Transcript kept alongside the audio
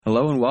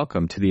Hello and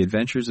welcome to the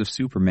Adventures of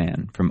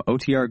Superman from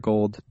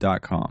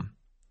OTRGold.com.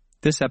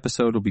 This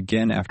episode will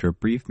begin after a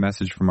brief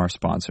message from our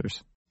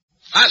sponsors.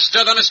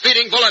 Faster than a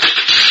speeding bullet.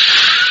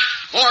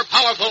 More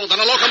powerful than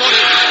a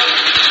locomotive.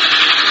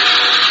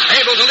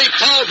 Able to leap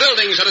tall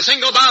buildings at a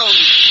single bound.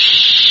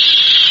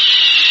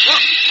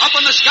 Look, up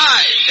in the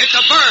sky. It's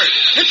a bird.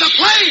 It's a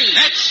plane.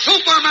 It's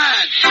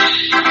Superman.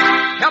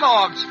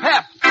 Kellogg's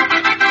Pep.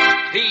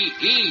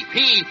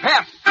 P-E-P,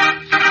 Pep.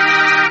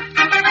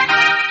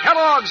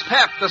 Kellogg's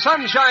Pep, the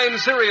Sunshine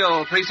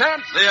Cereal,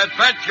 presents The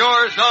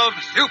Adventures of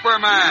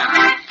Superman.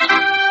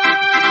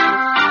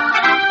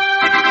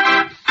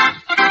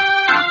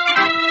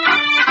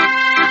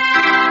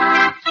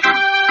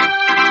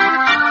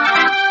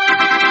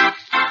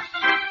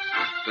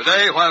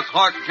 Today, while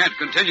Clark Kent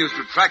continues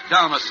to track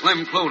down a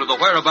slim clue to the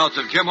whereabouts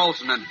of Jim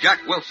Olsen and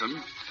Jack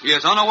Wilson, he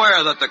is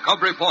unaware that the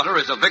cub reporter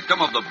is a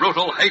victim of the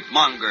brutal hate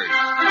mongers.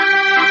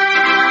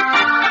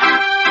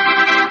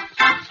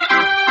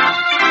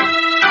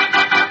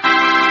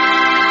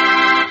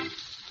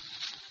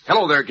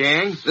 Hello there,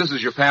 gang. This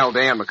is your pal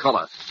Dan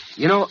McCullough.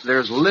 You know,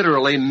 there's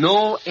literally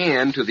no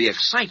end to the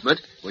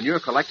excitement when you're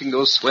collecting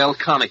those swell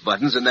comic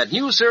buttons in that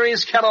new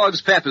series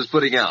Kellogg's Pep is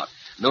putting out.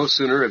 No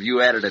sooner have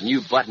you added a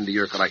new button to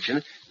your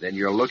collection than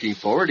you're looking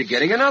forward to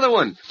getting another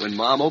one when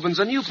Mom opens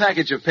a new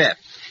package of Pep.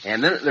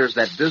 And then there's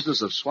that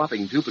business of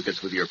swapping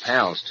duplicates with your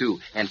pals, too,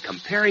 and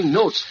comparing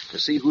notes to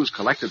see who's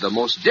collected the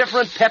most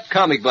different Pep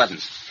comic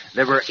buttons.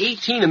 There were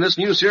 18 in this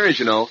new series,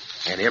 you know,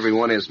 and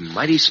everyone is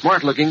mighty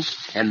smart-looking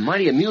and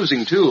mighty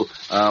amusing, too,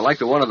 like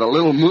the one of the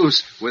little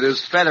moose with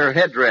his feather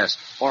headdress,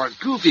 or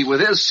Goofy with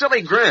his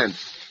silly grin.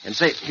 And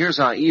say, here's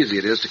how easy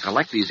it is to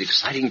collect these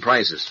exciting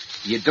prizes.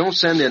 You don't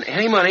send in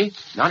any money,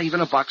 not even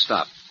a box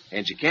stop,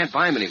 and you can't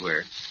buy them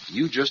anywhere.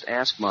 You just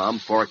ask Mom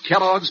for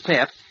Kellogg's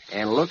Pep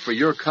and look for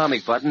your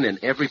comic button in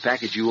every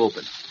package you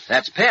open.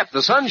 That's Pep,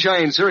 the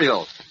Sunshine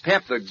Cereal.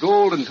 Pep, the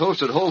golden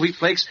toasted whole wheat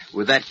flakes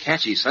with that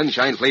catchy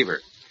sunshine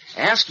flavor.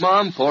 Ask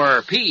Mom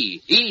for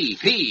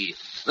P-E-P,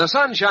 the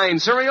Sunshine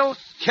Cereal,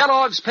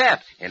 Kellogg's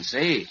Pep. And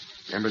say,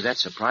 remember that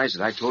surprise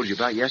that I told you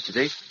about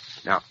yesterday?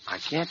 Now, I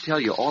can't tell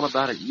you all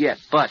about it yet,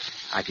 but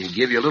I can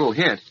give you a little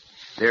hint.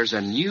 There's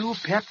a new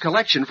Pep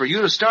collection for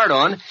you to start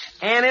on,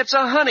 and it's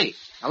a honey.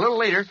 A little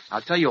later,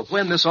 I'll tell you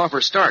when this offer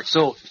starts,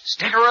 so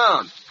stick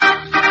around.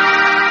 And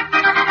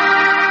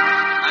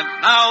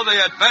now,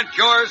 the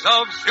Adventures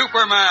of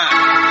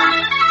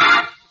Superman.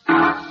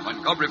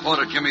 When cub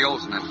reporter Jimmy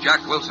Olsen and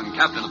Jack Wilson,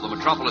 captain of the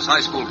Metropolis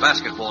High School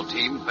basketball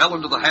team, fell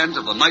into the hands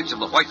of the Knights of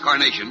the White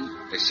Carnation,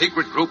 a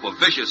secret group of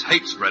vicious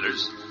hate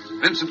spreaders,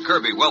 Vincent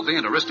Kirby, wealthy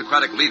and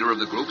aristocratic leader of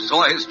the group,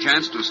 saw his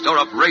chance to stir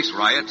up race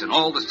riots in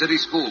all the city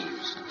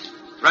schools.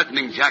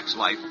 Threatening Jack's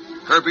life,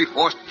 Kirby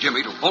forced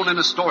Jimmy to phone in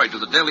a story to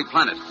the Daily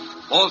Planet,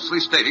 falsely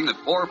stating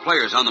that 4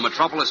 players on the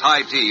Metropolis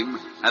High team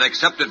had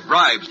accepted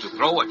bribes to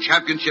throw a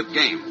championship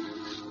game.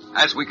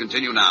 As we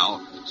continue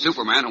now,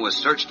 Superman, who has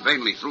searched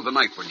vainly through the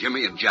night for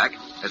Jimmy and Jack,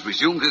 has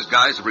resumed his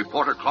guise of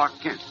reporter Clark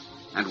Kent,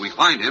 and we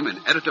find him in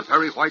Editor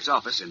Perry White's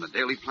office in the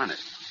Daily Planet.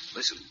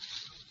 Listen.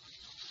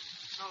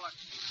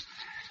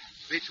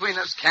 Between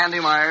us, Candy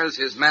Myers,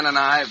 his men, and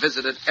I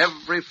visited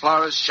every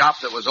florist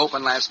shop that was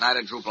open last night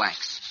and drew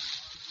blanks.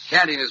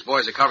 Candy and his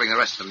boys are covering the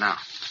rest of them now.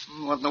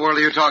 What in the world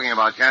are you talking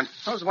about, Kent?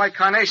 Those white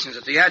carnations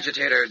that the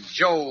agitator,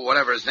 Joe,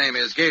 whatever his name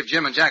is, gave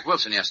Jim and Jack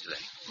Wilson yesterday.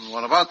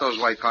 What about those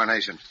white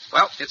carnations?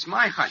 Well, it's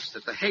my hunch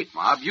that the hate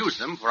mob used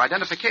them for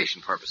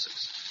identification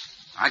purposes.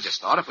 I just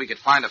thought if we could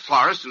find a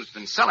florist who's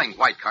been selling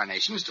white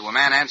carnations to a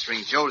man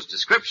answering Joe's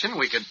description,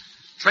 we could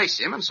trace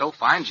him and so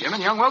find Jim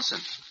and young Wilson.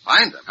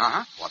 Find them?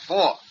 Uh-huh. What for?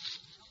 What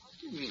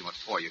do you mean, what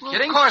for? You Well,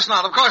 kidding? Of course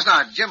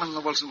not. Jim and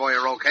the Wilson boy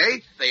are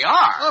okay. They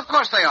are. Well, of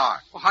course they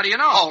are. Well, how do you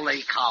know?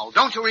 Holy cow.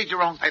 Don't you read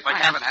your own paper, I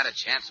Kent? haven't had a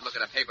chance to look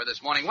at a paper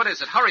this morning. What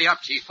is it? Hurry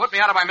up, Chief. Put me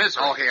out of my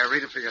misery. Oh, here,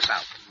 read it for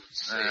yourself.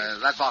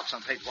 That box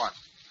on page 1.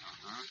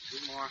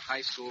 2 more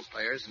high school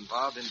players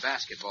involved in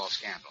basketball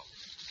scandal.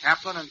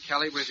 Kaplan and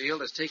Kelly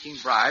revealed as taking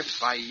bribes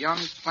by young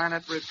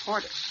Planet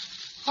reporter.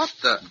 What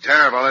the?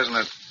 Terrible, isn't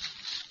it?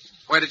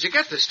 Where did you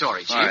get this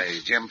story, Chief? Why,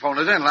 Jim phoned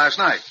it in last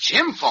night.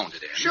 Jim phoned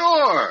it in.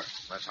 Sure.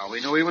 That's how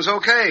we knew he was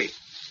okay.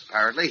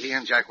 Apparently, he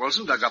and Jack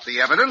Wilson dug up the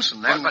evidence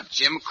and then... But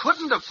Jim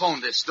couldn't have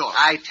phoned this story.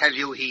 I tell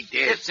you he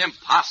did. It's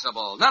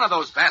impossible. None of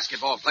those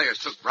basketball players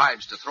took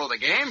bribes to throw the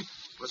game.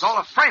 It was all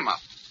a frame-up.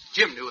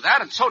 Jim knew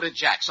that, and so did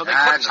Jack, so they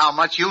couldn't That's how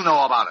much you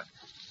know about it.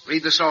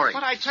 Read the story.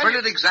 But I tell Print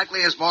you... it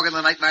exactly as Morgan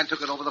the Nightman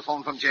took it over the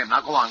phone from Jim.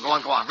 Now, go on.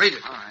 Read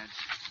it. All right.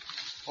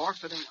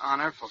 Forfeiting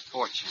honor for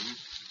fortune.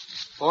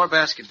 4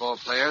 basketball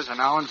players are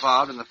now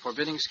involved in the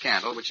forbidding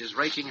scandal, which is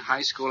raking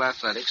high school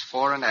athletics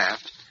fore and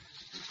aft,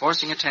 and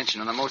forcing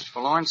attention on the most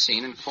forlorn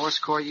scene in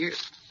 80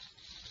 years.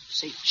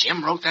 Say,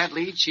 Jim wrote that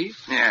lead,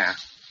 Chief? Yeah.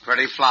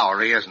 Pretty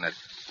flowery, isn't it?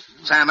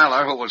 Sam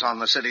Eller, who was on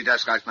the city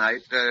desk last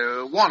night,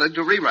 wanted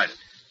to rewrite it.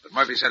 But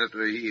Murphy said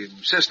he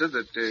insisted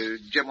that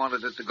Jim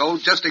wanted it to go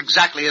just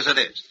exactly as it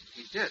is.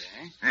 He did,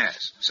 eh?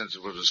 Yes. Since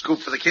it was a scoop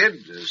for the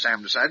kid,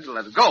 Sam decided to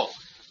let it go.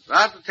 But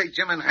I have to take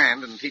Jim in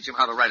hand and teach him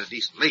how to write a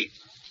decent lead.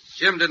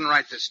 Jim didn't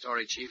write this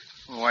story, Chief.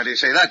 Well, why do you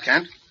say that,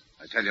 Kent?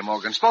 I tell you,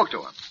 Morgan spoke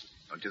to him.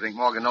 Don't you think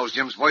Morgan knows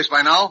Jim's voice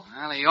by now?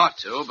 Well, he ought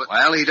to, but...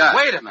 Well, he does.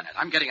 Wait a minute.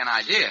 I'm getting an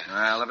idea.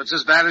 Well, if it's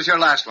as bad as your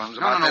last ones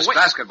about this wait.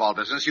 basketball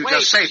business, you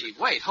just say...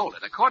 Wait, hold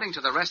it. According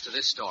to the rest of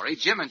this story,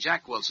 Jim and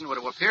Jack Wilson were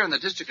to appear in the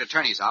district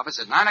attorney's office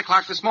at 9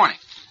 o'clock this morning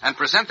and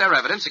present their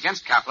evidence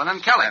against Kaplan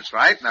and Kelly. That's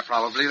right, and they're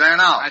probably there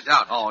now. I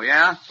doubt it. Oh,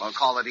 yeah? Well,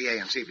 call the DA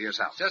and see for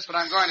yourself. Just what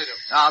I'm going to do.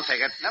 I'll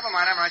take it. Never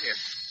mind, I'm right here.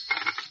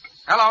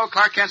 Hello,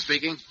 Clark Kent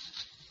speaking.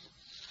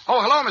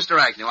 Oh, hello, Mr.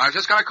 Agnew. I was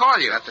just going to call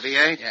you. At the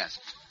DA? Yes.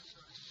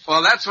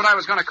 Well, that's what I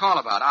was going to call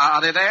about.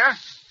 Are they there?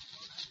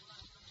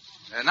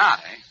 They're not,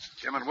 eh?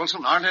 Jim and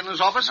Wilson aren't in his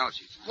office? No,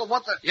 Chief. Well,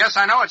 what the... Yes,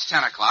 I know it's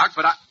 10 o'clock,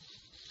 but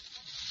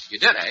You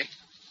did, eh?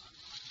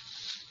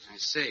 I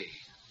see.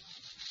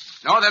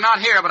 No, they're not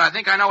here, but I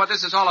think I know what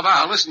this is all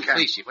about. Now, listen, Kent.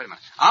 Please, Chief, wait a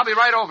minute. I'll be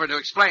right over to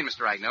explain,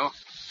 Mr. Agnew.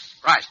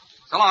 Right.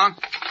 So long.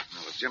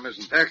 Well, if Jim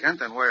isn't there, Kent,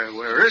 then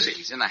where is he?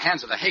 He's in the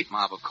hands of the hate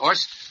mob, of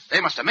course. They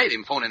must have made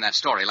him phone in that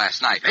story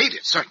last night. Made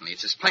it? Certainly.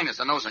 It's as plain as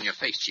the nose on your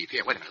face, Chief.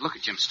 Here, wait a minute. Look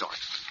at Jim's story.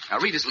 Now,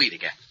 read his lead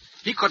again.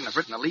 He couldn't have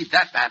written a lead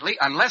that badly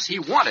unless he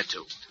wanted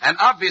to. And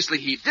obviously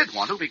he did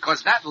want to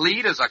because that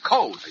lead is a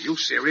code. Are you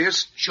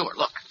serious? Sure,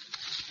 look.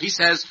 He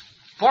says,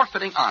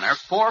 forfeiting honor,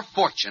 for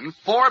fortune,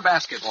 4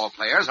 basketball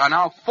players are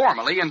now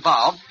formally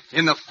involved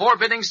in the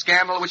forbidding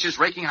scandal which is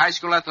raking high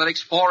school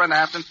athletics fore and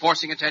aft and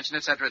forcing attention,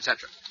 etc.,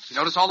 etc. You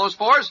notice all those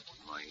 4s?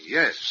 Why,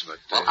 yes, but...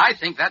 Well, I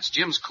think that's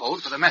Jim's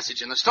code for the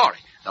message in the story.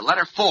 The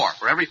letter 4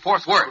 for every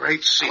 4th word.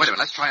 Great Caesar. Now, wait a minute.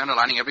 Let's try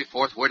underlining every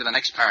 4th word in the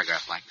next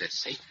paragraph like this.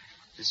 See?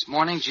 This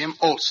morning, Jim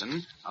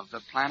Olson of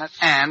the Planet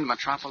and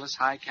Metropolis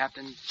High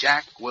Captain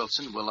Jack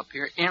Wilson will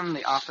appear in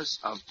the office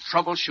of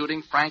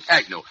troubleshooting Frank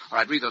Agnew. All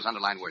right, read those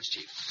underlined words,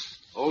 Chief.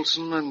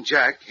 Olson and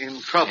Jack in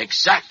trouble.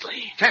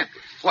 Exactly. Kent.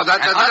 Well,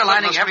 that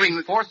underlining must every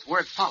mean... 4th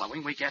word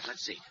following, we get,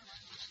 let's see.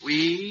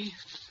 We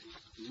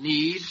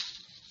need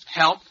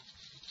help.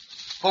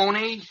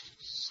 Phony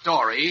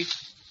story.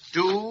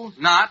 Do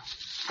not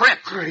print.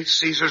 Great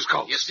Caesar's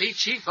ghost. You see,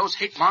 Chief, those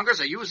hate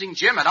mongers are using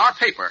Jim and our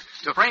paper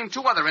to frame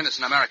 2 other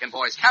innocent American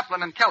boys,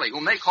 Kaplan and Kelly,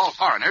 whom they call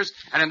foreigners,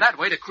 and in that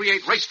way to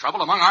create race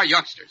trouble among our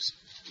youngsters.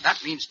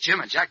 That means Jim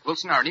and Jack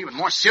Wilson are in even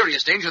more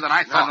serious danger than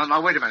I thought.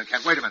 No, wait a minute,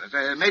 Kent, wait a minute.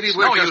 Maybe It's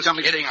we're no just use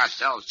jumping... kidding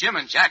ourselves. Jim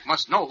and Jack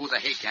must know who the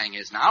hate gang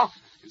is now.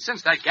 And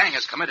since that gang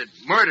has committed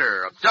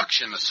murder,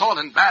 abduction, assault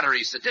and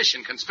battery,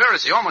 sedition,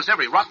 conspiracy, almost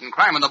every rotten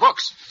crime in the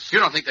books, you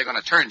don't think they're going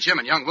to turn Jim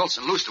and young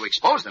Wilson loose to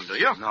expose them, do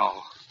you?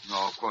 No,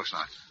 of course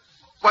not.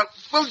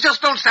 Well,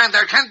 just don't stand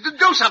there, Kent.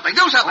 Do something.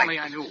 Only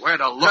I knew where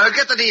to look.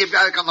 Get the DA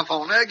back on the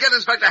phone. Get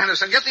Inspector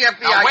Henderson. Get the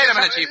FBI. Now, wait a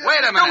minute, Chief. Wait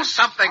a minute. Do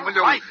something, will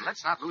you? Right.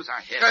 Let's not lose our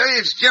head.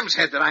 It's Jim's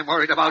head that I'm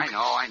worried about.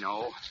 I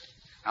know.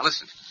 Now,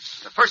 listen.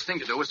 The first thing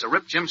to do is to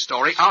rip Jim's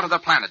story out of the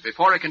Planet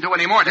before it can do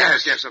any more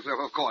damage. Yes, of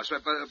course.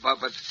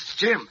 But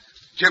Jim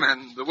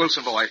and the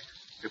Wilson boy,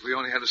 if we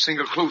only had a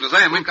single clue to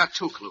them... We've got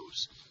 2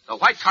 clues. The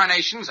white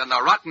carnations and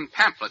the rotten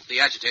pamphlet the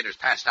agitators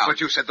passed out.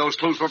 But you said those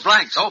clues were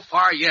blanks. So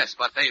far, yes,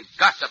 but they've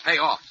got to pay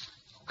off.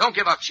 Don't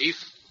give up,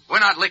 Chief. We're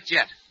not licked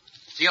yet.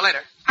 See you later.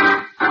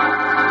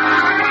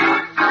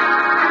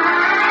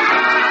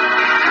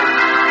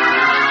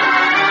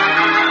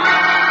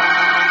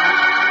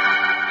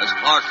 As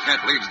Clark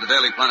Kent leaves the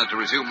Daily Planet to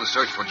resume the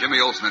search for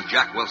Jimmy Olsen and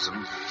Jack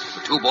Wilson,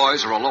 the 2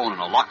 boys are alone in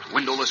a locked,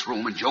 windowless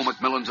room in Joe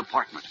McMillan's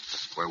apartment,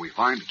 where we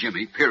find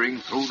Jimmy peering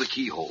through the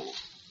keyhole.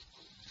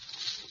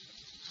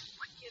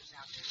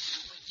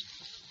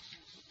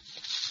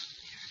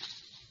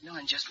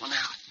 Millen just went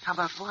out. How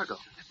about Fargo?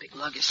 The big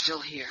lug is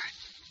still here.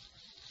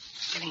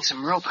 Getting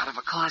some rope out of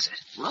a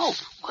closet. Rope?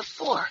 What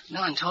for?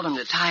 Millen told him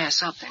to tie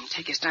us up, then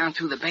take us down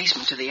through the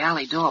basement to the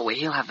alley door where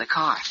he'll have the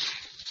car.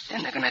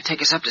 Then they're going to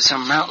take us up to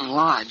some mountain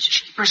lodge.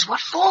 Jeepers,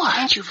 what for?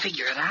 Can't you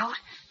figure it out?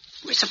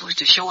 We're supposed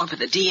to show up at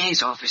the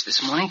DA's office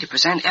this morning to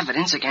present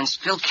evidence against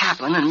Phil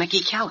Kaplan and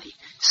Mickey Kelly.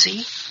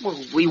 See?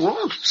 Well, we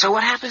won't. So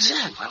what happens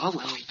then? Well,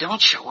 when we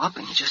don't show up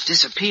and just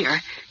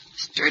disappear,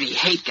 this dirty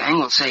hate gang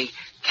will say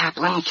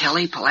Kaplan,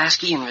 Kelly,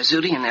 Pulaski, and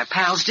Rizzuti and their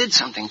pals did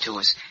something to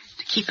us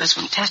to keep us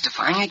from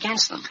testifying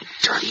against them. The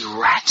dirty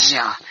rats.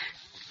 Yeah.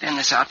 Then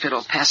this outfit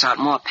will pass out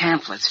more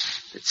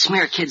pamphlets that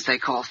smear kids they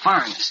call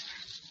foreigners.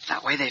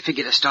 That way they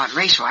figure to start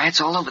race riots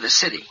all over the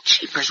city.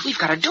 Jeepers, we've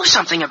got to do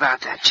something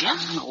about that, Jim.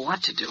 I don't know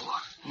what to do.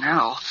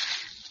 Now,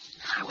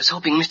 I was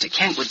hoping Mr.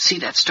 Kent would see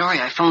that story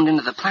I phoned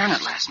into the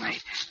Planet last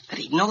night, that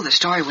he'd know the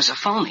story was a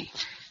phony.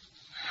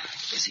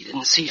 Guess he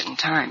didn't see it in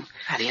time.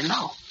 How do you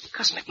know?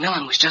 Because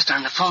McMillan was just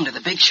on the phone to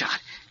the big shot.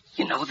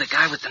 You know, the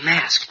guy with the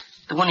mask.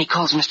 The one he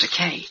calls Mr.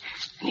 K.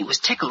 And he was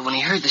tickled when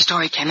he heard the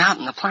story came out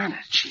in the Planet.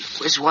 Gee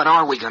whiz, what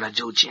are we going to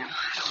do, Jim?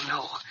 I don't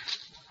know.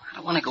 I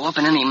don't want to go up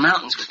in any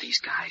mountains with these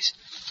guys.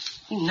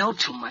 You know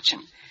too much,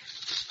 and...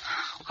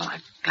 Well,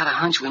 I've got a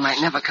hunch we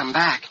might never come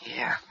back.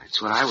 Yeah,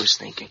 that's what I was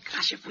thinking.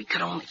 Gosh, if we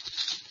could only...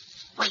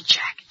 Wait,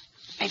 Jack.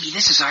 Maybe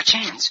this is our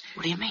chance.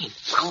 What do you mean?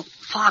 Well,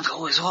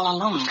 Fargo is all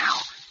alone now.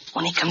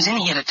 When he comes in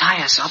here to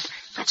tie us up,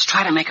 let's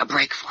try to make a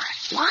break for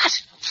it.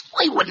 What?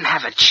 We wouldn't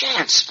have a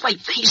chance.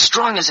 Wait, he's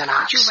strong as an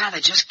ox. Would you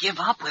rather just give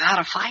up without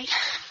a fight?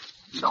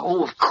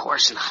 No, of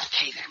course not.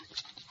 Okay, then.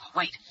 Oh,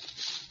 wait.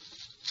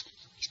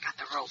 He's got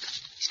the rope.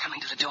 He's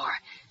coming to the door.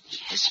 He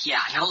is? Yeah.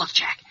 Now look,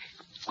 Jack.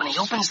 When he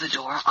opens the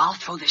door, I'll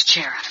throw this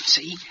chair at him,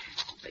 see?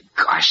 But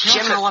gosh, He'll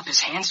Jim... throw up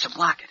his hands to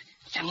block it.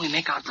 Then we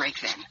make our break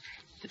then.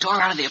 The door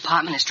out of the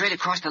apartment is straight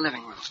across the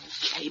living room.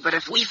 Okay, but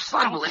if we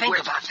fumble Don't it, think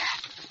we're... about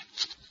that.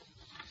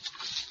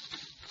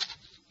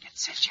 Get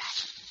set, Jack.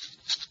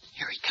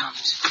 Here he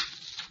comes.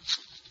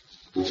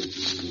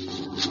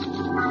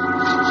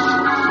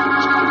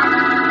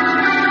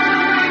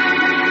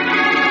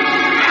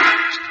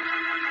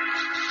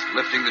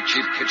 Lifting the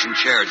cheap kitchen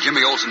chair,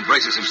 Jimmy Olsen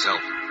braces himself.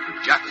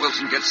 Jack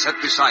Wilson gets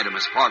set beside him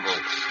as Fargo,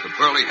 the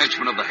burly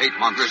henchman of the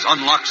hate-mongers,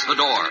 unlocks the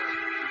door.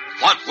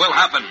 What will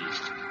happen?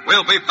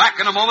 We'll be back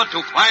in a moment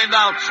to find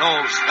out,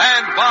 so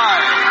stand by.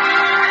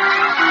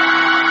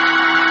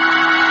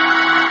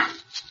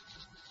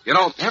 You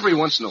know, every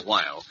once in a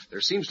while,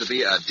 there seems to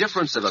be a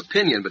difference of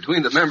opinion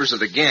between the members of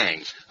the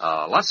gang.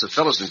 Lots of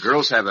fellows and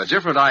girls have a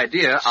different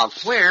idea of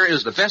where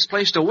is the best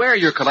place to wear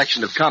your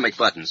collection of comic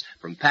buttons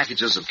from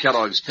packages of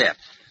Kellogg's Pep.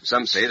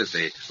 Some say that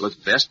they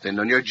look best pinned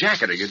on your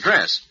jacket or your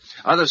dress.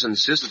 Others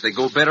insist that they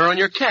go better on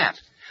your cap.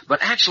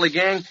 But actually,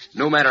 gang,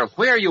 no matter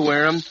where you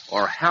wear them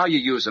or how you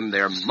use them,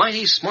 they're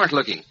mighty smart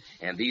looking.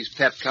 And these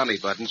Pep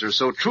comic buttons are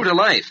so true to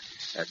life.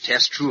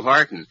 Tess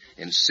Trueheart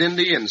and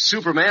Cindy and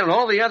Superman and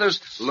all the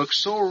others look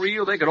so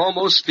real they could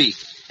almost speak.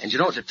 And you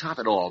know, to top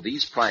it all,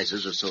 these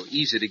prizes are so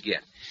easy to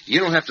get.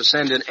 You don't have to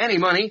send in any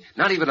money,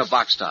 not even a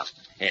box top.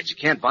 And you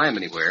can't buy them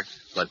anywhere.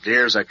 But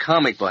there's a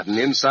comic button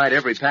inside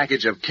every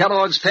package of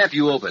Kellogg's Pep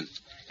you open.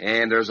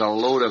 And there's a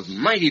load of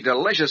mighty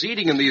delicious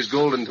eating in these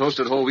golden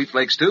toasted whole wheat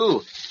flakes,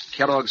 too.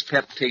 Kellogg's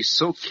Pep tastes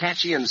so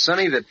catchy and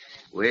sunny that,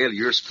 well,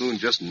 your spoon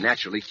just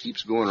naturally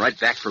keeps going right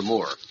back for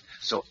more.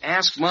 So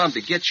ask Mom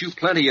to get you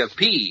plenty of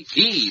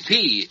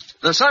P.E.P.,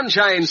 the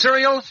Sunshine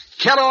Cereal,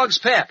 Kellogg's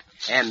Pep.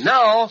 And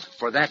now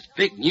for that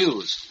big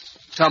news.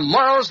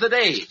 Tomorrow's the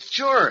day.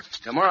 Sure,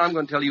 tomorrow I'm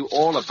going to tell you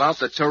all about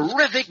the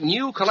terrific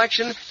new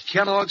collection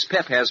Kellogg's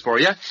Pep has for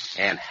you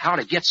and how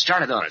to get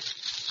started on it.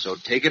 So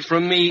take it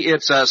from me,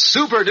 it's a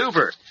super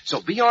duper.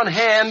 So be on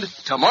hand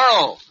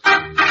tomorrow.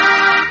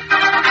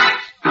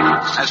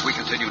 As we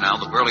continue now,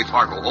 the burly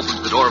Fargo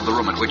opens the door of the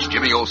room in which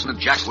Jimmy Olsen and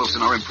Jack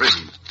Wilson are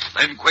imprisoned.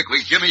 Then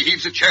quickly, Jimmy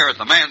heaves a chair at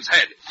the man's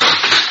head.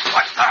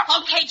 What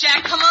the? Okay,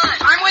 Jack, come on.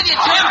 I'm with you,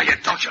 Jim. Oh, you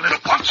don't, you little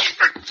punch.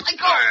 Let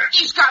go.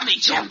 He's got me,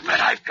 Jim. But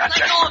I've got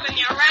you. Let go of him,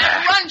 you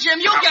rat. Run, Jim.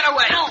 You'll get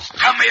away.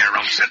 Come here,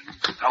 Olsen.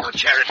 Throw a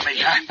chair at me,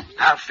 huh?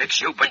 I'll fix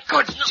you, but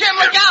good. Jim,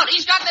 look out.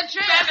 He's got the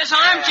chair. Grab his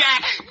arm,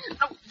 Jack.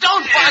 No,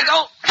 don't,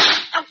 Fargo.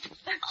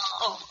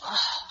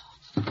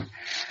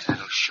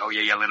 That'll show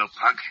you, you little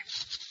punk.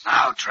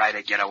 Now try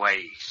to get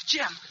away.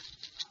 Jim.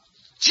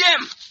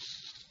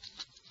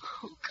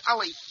 Oh,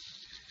 golly.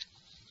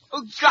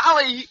 Oh,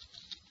 golly.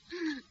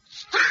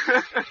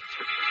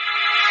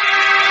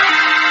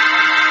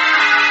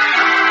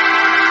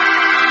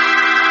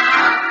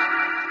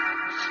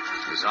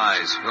 His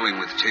eyes filling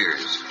with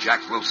tears,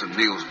 Jack Wilson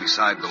kneels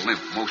beside the limp,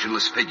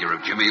 motionless figure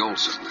of Jimmy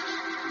Olsen.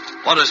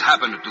 What has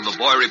happened to the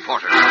boy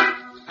reporter?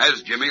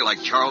 Has Jimmy,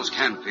 like Charles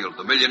Canfield,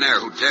 the millionaire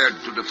who dared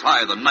to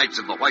defy the Knights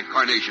of the White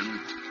Carnation,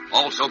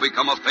 also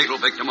become a fatal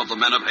victim of the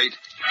men of hate?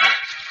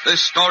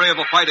 This story of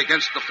a fight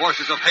against the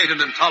forces of hate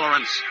and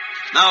intolerance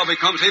now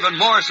becomes even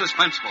more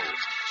suspenseful.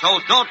 So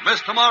don't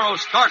miss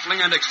tomorrow's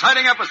startling and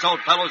exciting episode,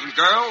 fellows and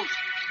girls.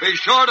 Be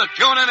sure to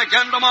tune in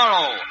again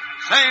tomorrow.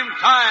 Same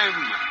time,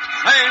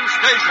 same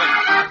station.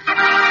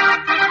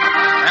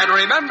 And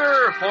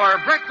remember, for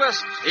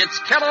breakfast, it's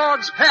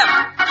Kellogg's Pep.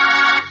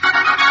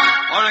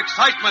 For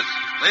excitement,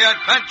 the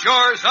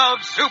adventures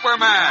of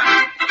Superman.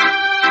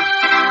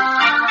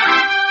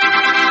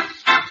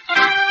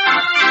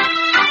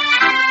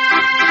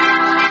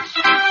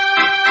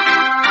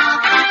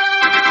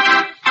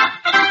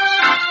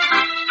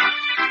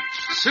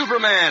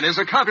 Superman is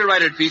a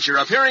copyrighted feature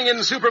appearing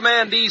in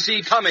Superman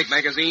DC comic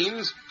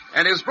magazines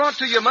and is brought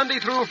to you Monday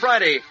through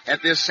Friday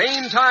at this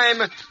same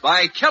time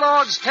by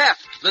Kellogg's Pep,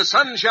 the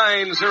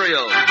Sunshine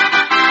Cereal.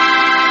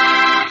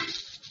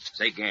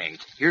 Say, gang,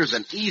 here's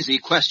an easy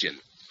question.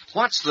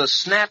 What's the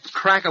Snap,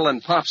 Crackle,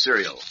 and Pop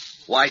cereal?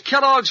 Why,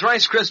 Kellogg's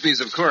Rice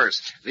Krispies, of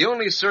course. The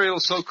only cereal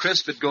so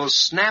crisp it goes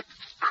snap,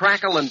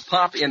 crackle, and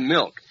pop in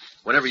milk.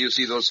 Whenever you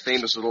see those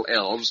famous little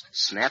elves,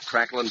 snap,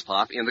 crackle, and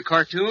pop in the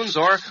cartoons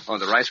or on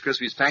the Rice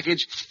Krispies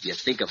package, you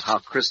think of how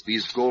crisp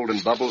these golden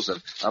bubbles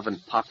of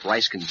oven-popped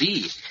rice can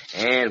be.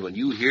 And when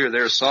you hear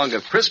their song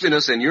of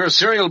crispiness in your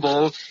cereal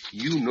bowl,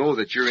 you know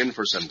that you're in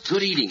for some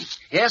good eating.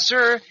 Yes,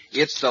 sir,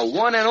 it's the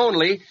one and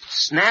only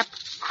Snap,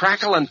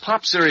 Crackle, and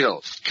Pop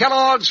cereal,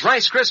 Kellogg's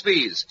Rice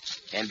Krispies.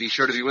 And be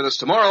sure to be with us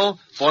tomorrow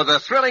for the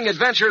thrilling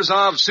adventures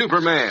of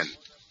Superman.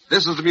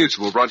 This is the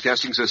Mutual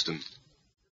Broadcasting System.